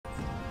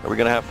Are we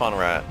gonna have fun,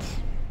 rats?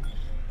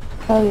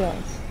 Hell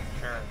yes.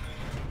 Sure.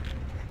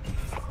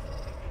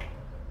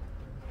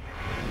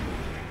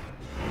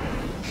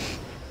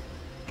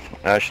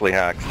 Ashley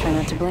Hacks Try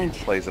not to blink.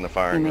 plays in the You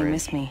firing may range.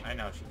 miss me. I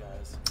know she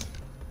does.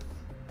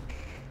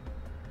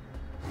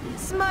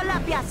 Small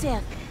up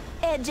yourself.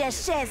 It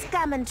just says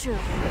coming true.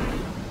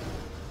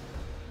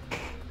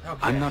 Okay.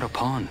 I'm not a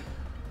pawn.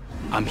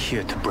 I'm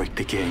here to break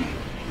the game.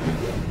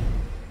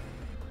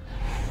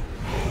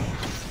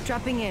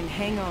 Dropping in,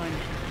 hang on.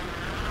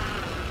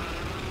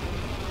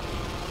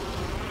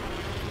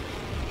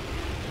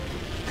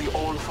 The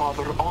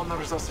All-Father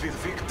honors us with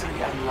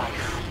victory and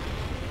life.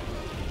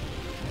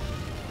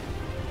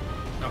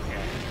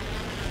 Okay.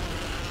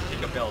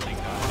 Take a building.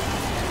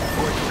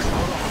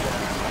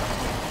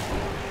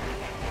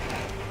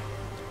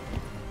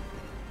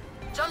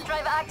 Jump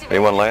drive activated.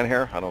 Anyone land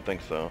here? I don't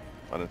think so.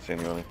 I didn't see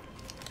anyone.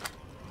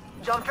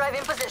 Jump drive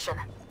in position.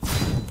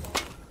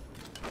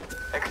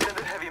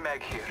 Extended heavy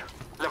mag here.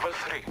 Level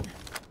 3.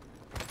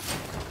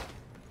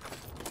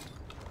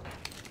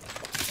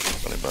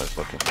 If anybody's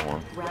looking for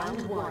one.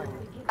 Round 1.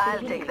 I'll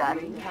take that.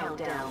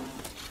 Countdown.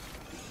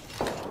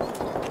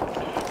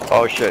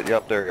 Oh shit,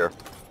 yep, they're here.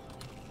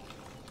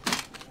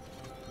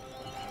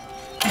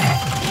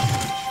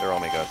 They're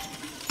on me, guys.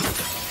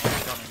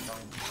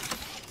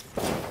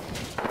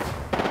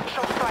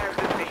 Shot fired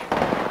at me.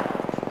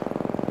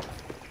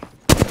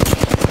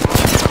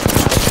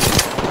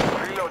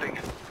 Reloading.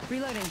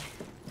 Reloading.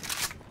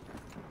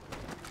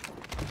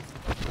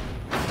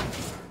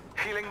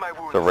 Healing my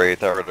wounds. The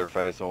Wraith out of their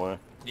face away.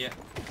 Yeah.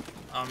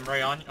 I'm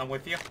right on. I'm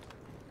with you.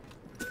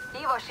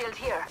 Evo shield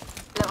here.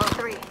 Level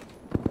 3.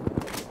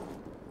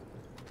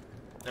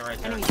 They're right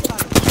there. Enemy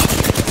spotted.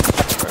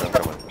 Alright, I'm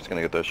coming. Just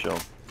gonna get this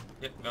shield.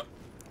 Yep, go.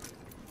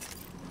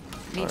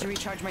 Need to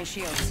recharge my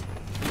shields.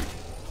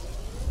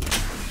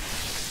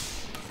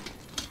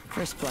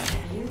 First blood.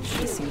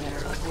 Should've seen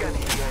that.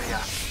 Scanning the area.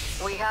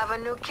 We have a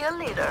new kill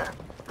leader.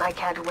 I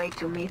can't wait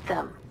to meet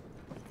them.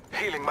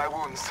 Healing my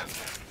wounds.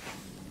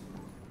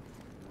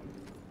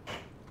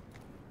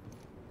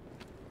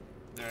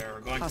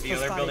 They're going to the Hostile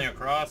other spotted. building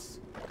across.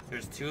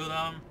 There's 2 of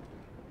them.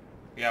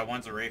 Yeah,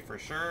 one's a Wraith for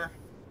sure.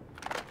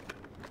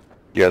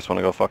 You guys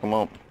wanna go fuck them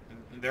up?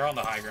 They're on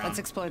the high ground. Let's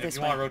explore if this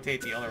you way. want to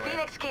rotate the other way,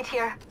 Phoenix kit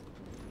here.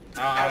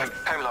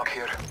 Hemlock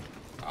here.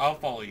 I'll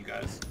follow you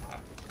guys.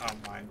 I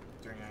don't mind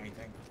doing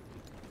anything.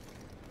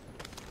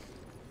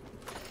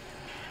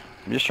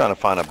 I'm just trying to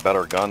find a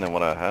better gun than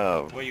what I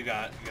have. What you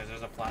got? You guys,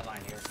 there's a flat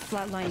line here.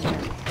 Flatline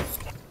here.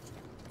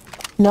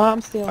 No,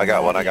 I'm still. I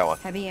got one, I got one.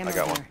 Heavy ammo I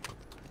got here. one.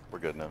 We're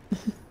good now.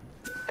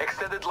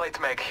 Extended light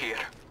mag here.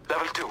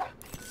 Level 2.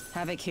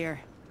 Havoc here.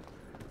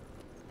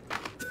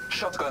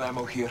 Shotgun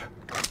ammo here.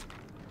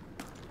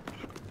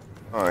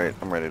 Alright,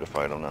 I'm ready to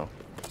fight them now.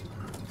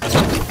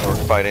 Or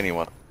fight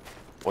anyone.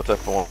 What's that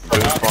for? Blue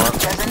spawn?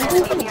 There's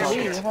an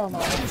enemy here. Hell no.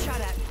 Shot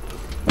at.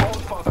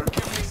 All-Father,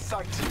 give me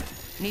sight.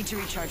 Need to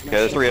recharge my Yeah,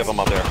 there's 3 of shields. them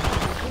up there. I'm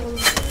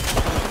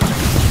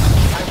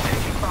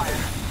taking fire.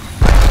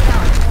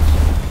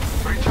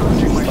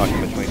 Recharging my Stuck in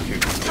shields. between 2.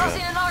 Tossing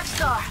Yeah. an arc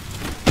star.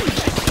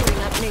 Shooting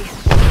at me.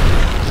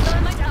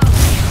 Dynamite out.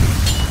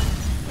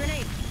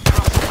 Grenade.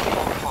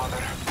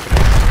 All-Father.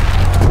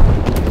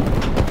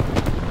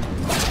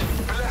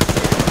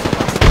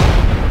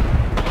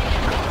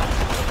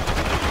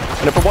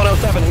 And if for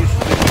 107, he's...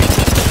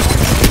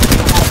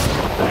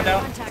 One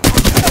down. Contact.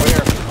 Where?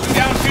 2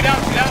 down, 2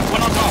 down, 2 down.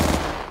 One on top.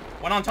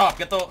 One on top.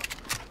 Get the...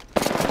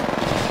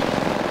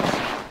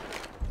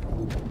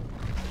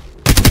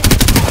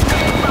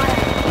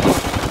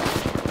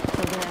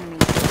 Killed an enemy.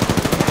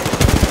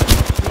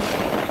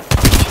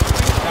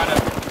 Got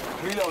it.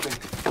 Reloading.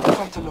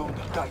 Fight alone.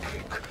 Die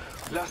quick.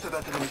 Last of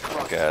that enemy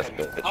cross. Gas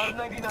bitch.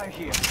 R99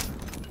 here.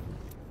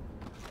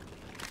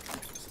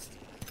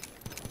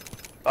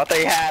 Thought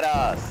they had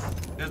us!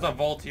 There's a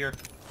vault here.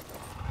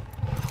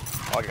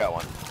 Oh, I got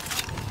one.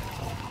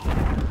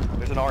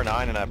 There's an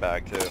R9 in that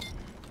bag, too.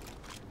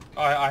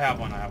 Oh, I have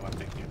one. I have one.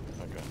 Thank you.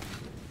 Okay.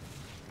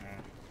 Yeah.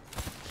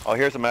 Oh,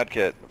 here's a med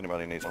kit, if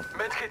anybody needs one.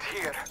 Medkit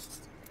here.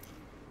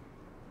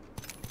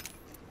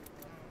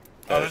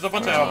 Oh, there's a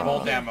bunch of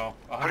vault ammo.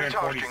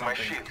 140 Recharging my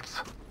something.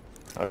 shields.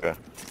 Okay.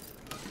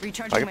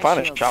 Recharging I can my find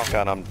a shields.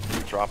 shotgun, I'm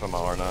dropping my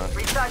R9.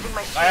 Recharging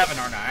my shield. I have an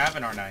R9. I have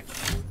an R9.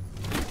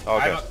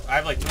 Okay. I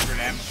have like 200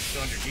 ammo.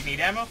 200. Do you need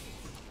ammo?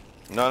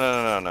 No.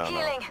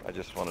 Healing. I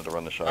just wanted to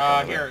run the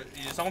shotgun. Here.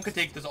 Someone could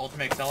take this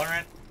ultimate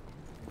accelerant.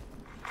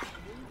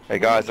 Hey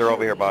guys, they're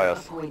over here by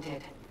us.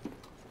 Appointed.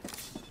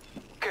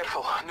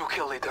 Careful, new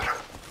kill leader.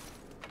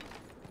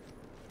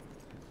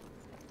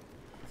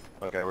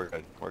 Okay, we're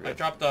good. We're I good.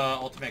 dropped the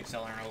ultimate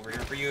accelerant over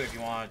here for you if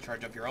you want to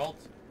charge up your ult.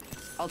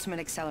 Ultimate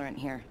accelerant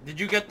here. Did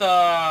you get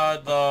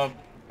the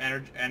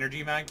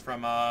energy mag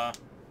from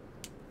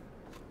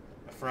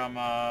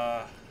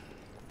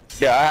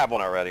Yeah, I have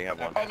one already. I have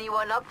one.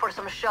 Anyone up for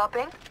some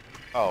shopping?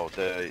 Oh,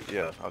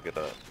 yeah, I'll get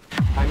that.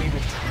 I need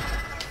it.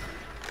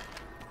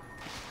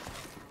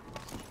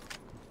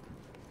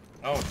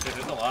 Oh shit,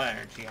 there's a lot of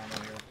energy ammo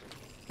here.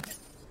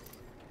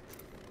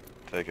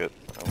 Take it.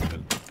 I'm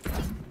good.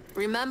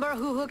 Remember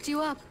who hooked you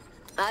up?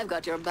 I've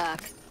got your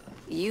back.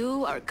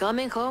 You are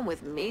coming home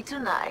with me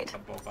tonight.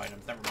 Got both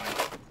items. Never mind.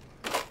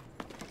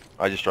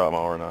 I just dropped my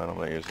R9. I'm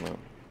not using it.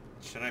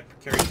 Should I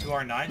carry 2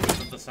 R9s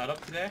because of the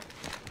setup today?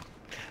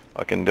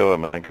 I can do it,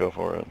 man. Go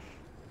for it.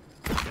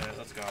 Okay,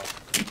 let's go.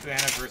 2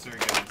 anniversary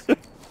guns.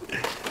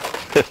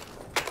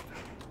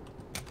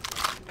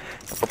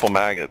 Purple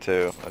magnet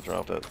too. I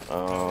dropped it.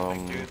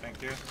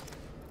 Thank you.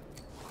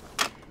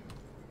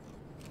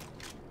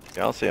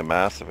 Yeah, I don't see a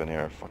massive in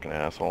here. Fucking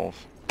assholes.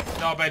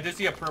 No, but I did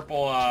see a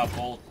purple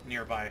bolt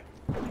nearby.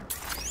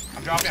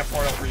 I'm dropping a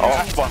portal for you. Oh,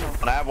 I have one.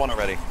 I have one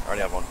already. I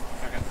already have one.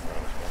 Okay.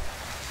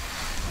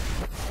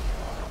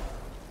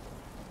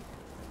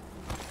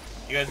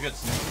 You guys get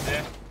snow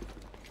today?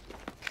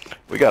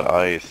 We got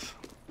ice.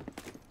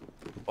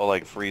 Oh,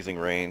 like freezing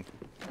rain.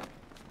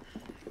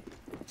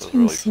 It's It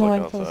been was really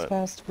snowing slick for this outside.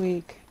 past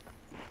week.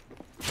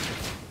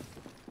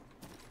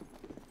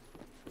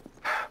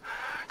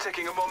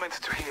 Taking a moment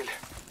to heal.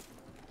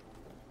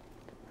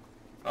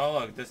 Oh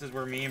look, this is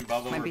where me and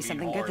Bubba Might were be being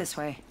something good whores. this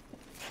way.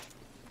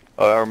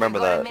 Oh, I remember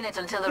You've got a that. minute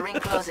until the ring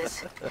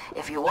closes.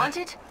 If you want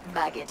it,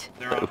 bag it.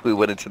 They're on. We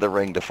went into the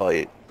ring to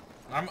fight.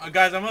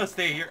 Guys, I'm gonna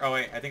stay here. Oh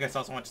wait, I think I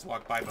saw someone just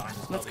walk by behind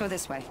this Let's go building.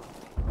 this way.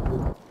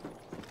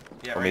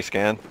 Yeah, For me right.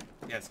 scan?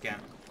 Yeah, scan.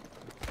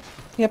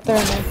 Yep, they're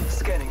in there.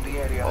 Scanning the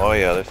area. Oh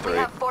yeah, there's We 3.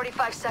 have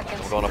 45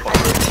 seconds. We're going up on the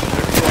roof.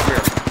 There's 2 up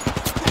here.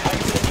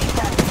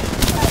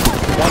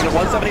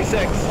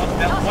 176.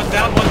 One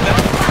down, one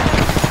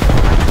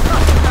down.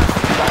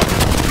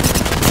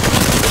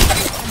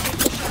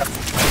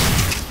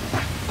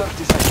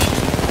 30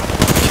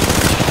 seconds.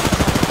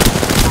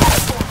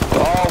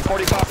 Oh,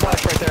 45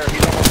 flash right there.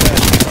 He's almost dead.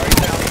 Alright,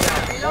 he's down,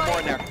 he's down. One more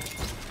in there.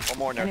 One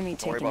more in there. Enemy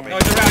Don't worry taken about No,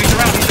 me. he's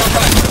around, he's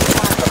outside.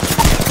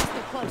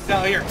 He's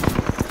down here.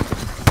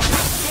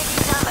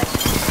 Taking damage.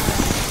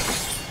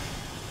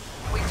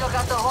 We took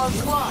out the whole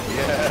squad.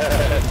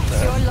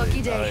 Yes. Your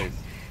lucky day. Nice.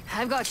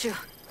 I've got you.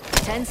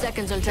 10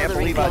 seconds until Can't the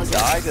ring believe I closes.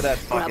 died to that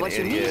Grab fucking what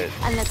you need idiot.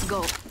 and let's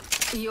go.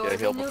 You're Yeah,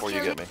 heal the new before you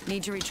kid. get me.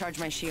 Need to recharge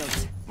my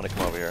shields. I'm gonna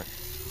come over here.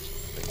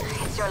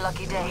 It's your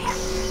lucky day.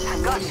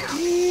 I got you.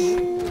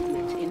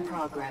 Movement in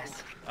progress.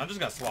 I'm just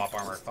gonna swap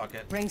armor. Fuck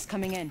it. Rings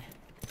coming in.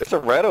 There's a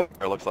red over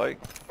there, looks like.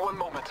 One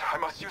moment. I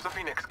must use a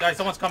phoenix. Guys,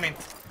 someone's coming.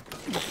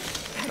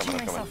 Catching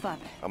coming. myself up.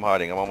 I'm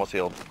hiding. I'm almost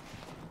healed.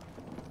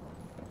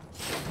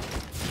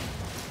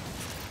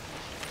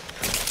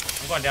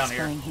 I'm going down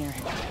here. Going here.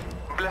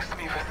 Bless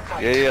me with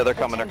sight. Yeah, they're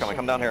coming. They're coming.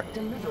 Come down here.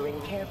 Delivering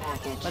care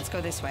package. Let's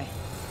go this way.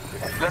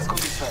 Let's go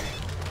this way.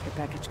 Your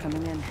package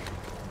coming in.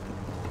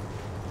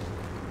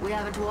 We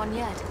haven't won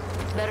yet.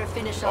 Better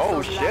finish off Oh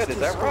those shit, last is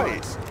two that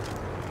right? squads.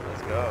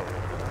 Let's go.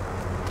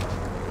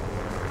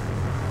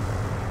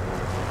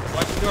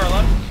 Watch the door,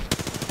 left.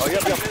 Oh,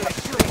 yep.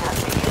 Shooting at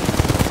me.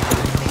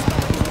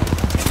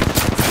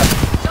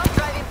 Jump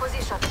driving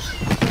position.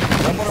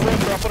 Drop on a roof.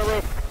 Drop on a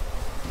roof.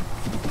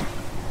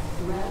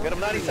 Get him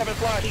 97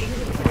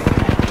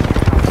 flash.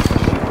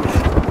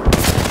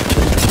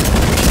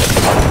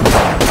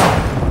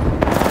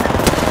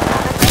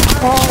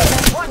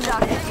 Watch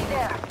out, enemy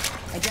there.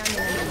 I downed an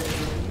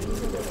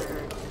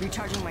enemy.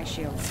 Recharging my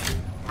shields.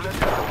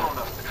 Bless us upon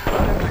us.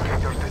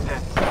 Replicators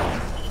descend.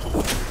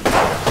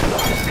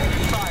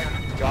 Fire.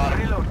 Got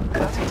him. Reload.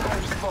 That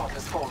entire squad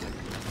has fallen.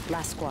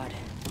 Last squad.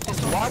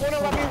 Why wouldn't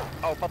it let me?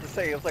 I was about to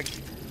say, it was like...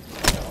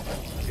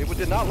 It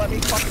did not let me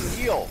fucking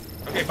heal.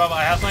 Okay, Bubba,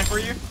 I have something for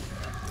you.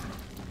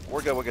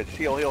 We're good.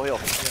 Heal.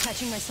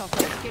 Catching myself up.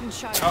 Getting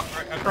shot. Oh,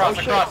 right, across,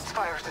 shit. across.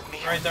 Fires at me.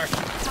 Right there.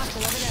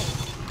 Hostile over there.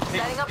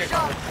 Setting up Get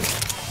shop. covered.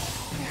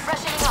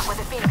 Freshening up with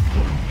a phoenix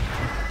kit.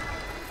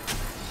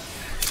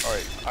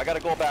 Alright, I got a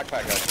gold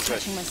backpack, guys. We're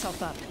Catching good.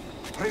 myself up.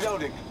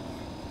 Reloading.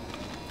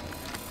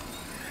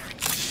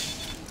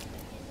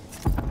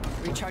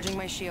 Recharging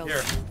my shields.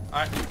 Here.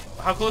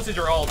 How close is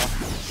your ult?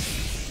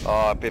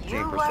 15%. You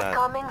are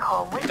coming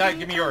home with Dad, me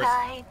give me yours.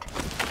 tonight.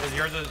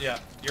 Yours is, yeah,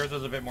 yours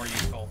is a bit more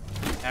useful.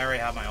 I already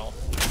have my ult.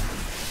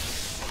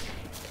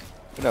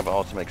 We don't have an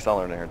ultimate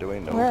seller in here, do we?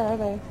 No. Where are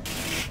they?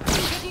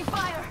 Taking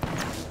fire.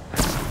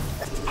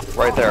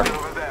 Right there.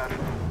 Over there.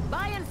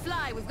 Buy and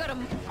fly. We've got a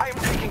I am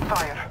taking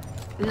fire.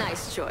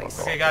 nice choice.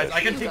 Okay, guys, I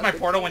can take my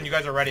portal when you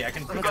guys are ready. I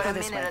can. We've Let's got go a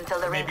this minute way. until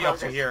the ring Maybe up to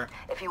closes. here.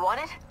 If you want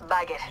it,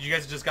 bag it. You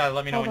guys just gotta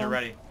let me know when you're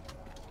Hold on. ready.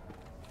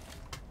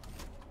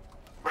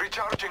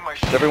 Recharging my Does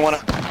shield. everyone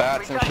have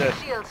bats and Recharging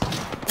shit? shields.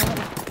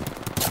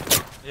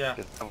 Yeah.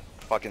 There's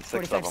fucking 6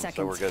 of 45 them, seconds.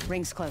 so we're good.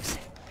 Rings close.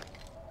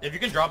 If you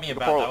can drop me a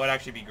bat, portal. that would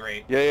actually be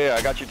great. Yeah,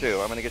 I got you too.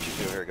 I'm gonna get you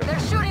too. Here we go. They're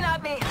shooting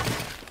at me.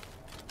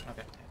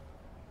 Okay.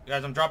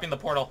 Guys, I'm dropping the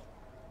portal.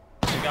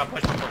 You gotta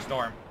push before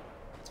storm.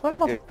 It's one of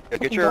them. Yeah,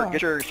 get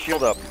your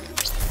shield up.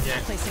 Yeah.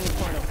 Placing a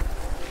portal.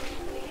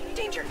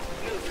 Danger.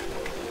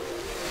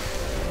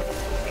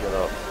 Shield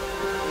up.